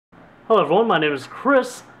Hello everyone, my name is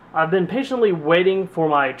Chris. I've been patiently waiting for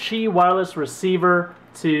my Qi wireless receiver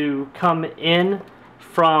to come in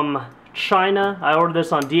from China. I ordered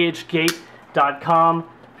this on dhgate.com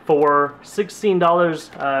for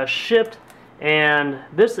 $16 shipped, and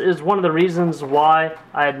this is one of the reasons why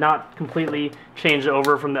I had not completely changed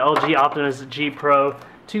over from the LG Optimus G Pro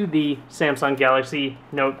to the Samsung Galaxy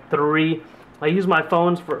Note 3. I use my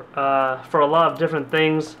phones for a lot of different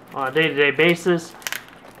things on a day-to-day basis,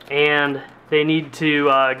 and they need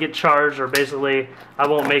to get charged, or basically I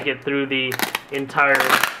won't make it through the entire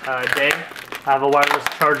day. I have a wireless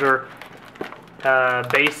charger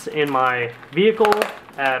base in my vehicle,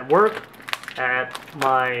 at work, at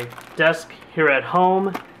my desk here at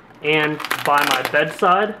home, and by my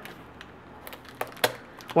bedside.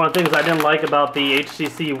 One of the things I didn't like about the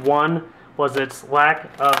HTC One was its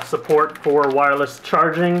lack of support for wireless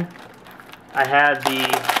charging. I had the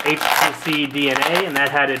HTC DNA, and that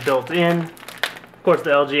had it built in. Of course, the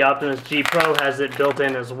LG Optimus G Pro has it built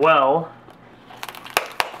in as well.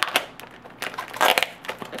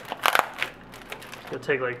 It'll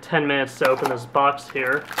take like 10 minutes to open this box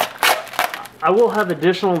here. I will have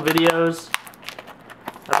additional videos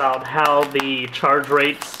about how the charge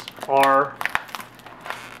rates are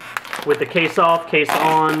with the case off, case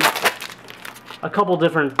on, a couple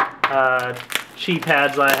different Qi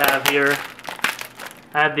pads I have here.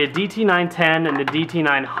 I have the DT910 and the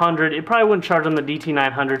DT900. It probably wouldn't charge on the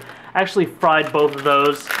DT900. I actually fried both of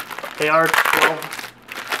those. They are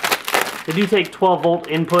 12. They do take 12 volt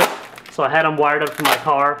input, so I had them wired up to my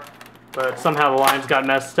car, but somehow the lines got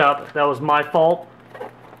messed up. That was my fault.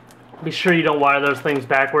 Be sure you don't wire those things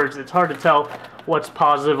backwards. It's hard to tell what's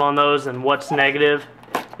positive on those and what's negative.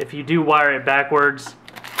 If you do wire it backwards,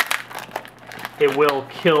 it will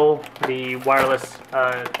kill the wireless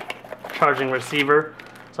charging receiver.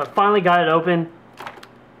 So I finally got it open.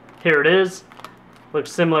 Here it is.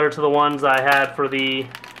 Looks similar to the ones I had for the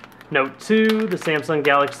Note 2, the Samsung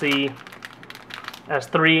Galaxy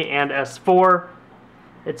S3 and S4.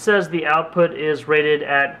 It says the output is rated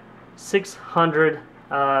at 600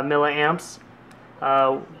 milliamps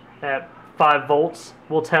at 5 volts.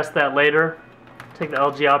 We'll test that later. Take the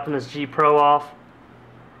LG Optimus G Pro off.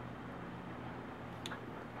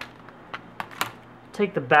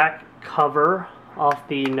 Take the back cover off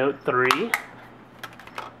the Note 3.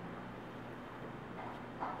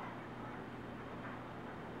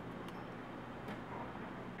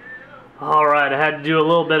 Alright, I had to do a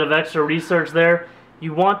little bit of extra research there.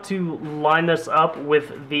 You want to line this up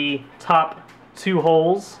with the top two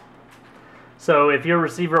holes. So if your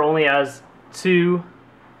receiver only has two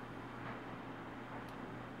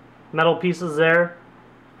metal pieces there,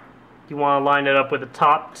 you want to line it up with the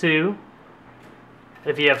top two.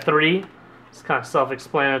 If you have three, it's kind of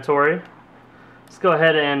self-explanatory. Let's go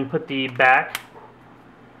ahead and put the back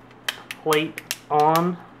plate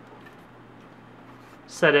on.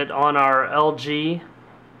 Set it on our LG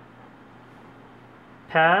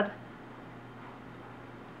pad.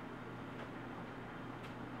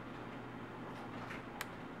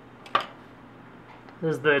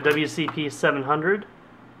 This is the WCP 700.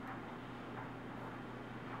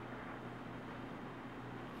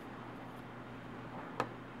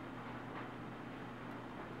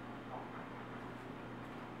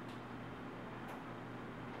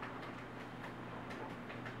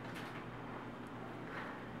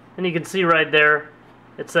 And you can see right there,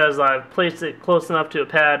 it says I've placed it close enough to a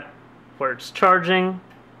pad where it's charging.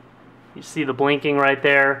 You see the blinking right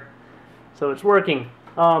there. So it's working.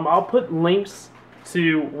 I'll put links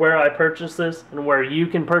to where I purchased this and where you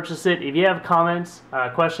can purchase it. If you have comments,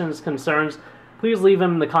 questions, concerns, please leave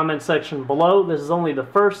them in the comment section below. This is only the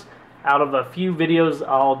first out of a few videos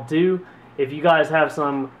I'll do. If you guys have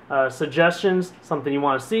some suggestions, something you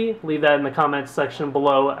want to see, leave that in the comments section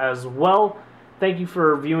below as well. Thank you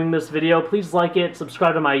for viewing this video. Please like it,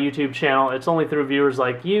 subscribe to my YouTube channel. It's only through viewers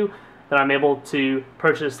like you that I'm able to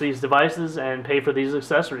purchase these devices and pay for these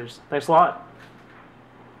accessories. Thanks a lot.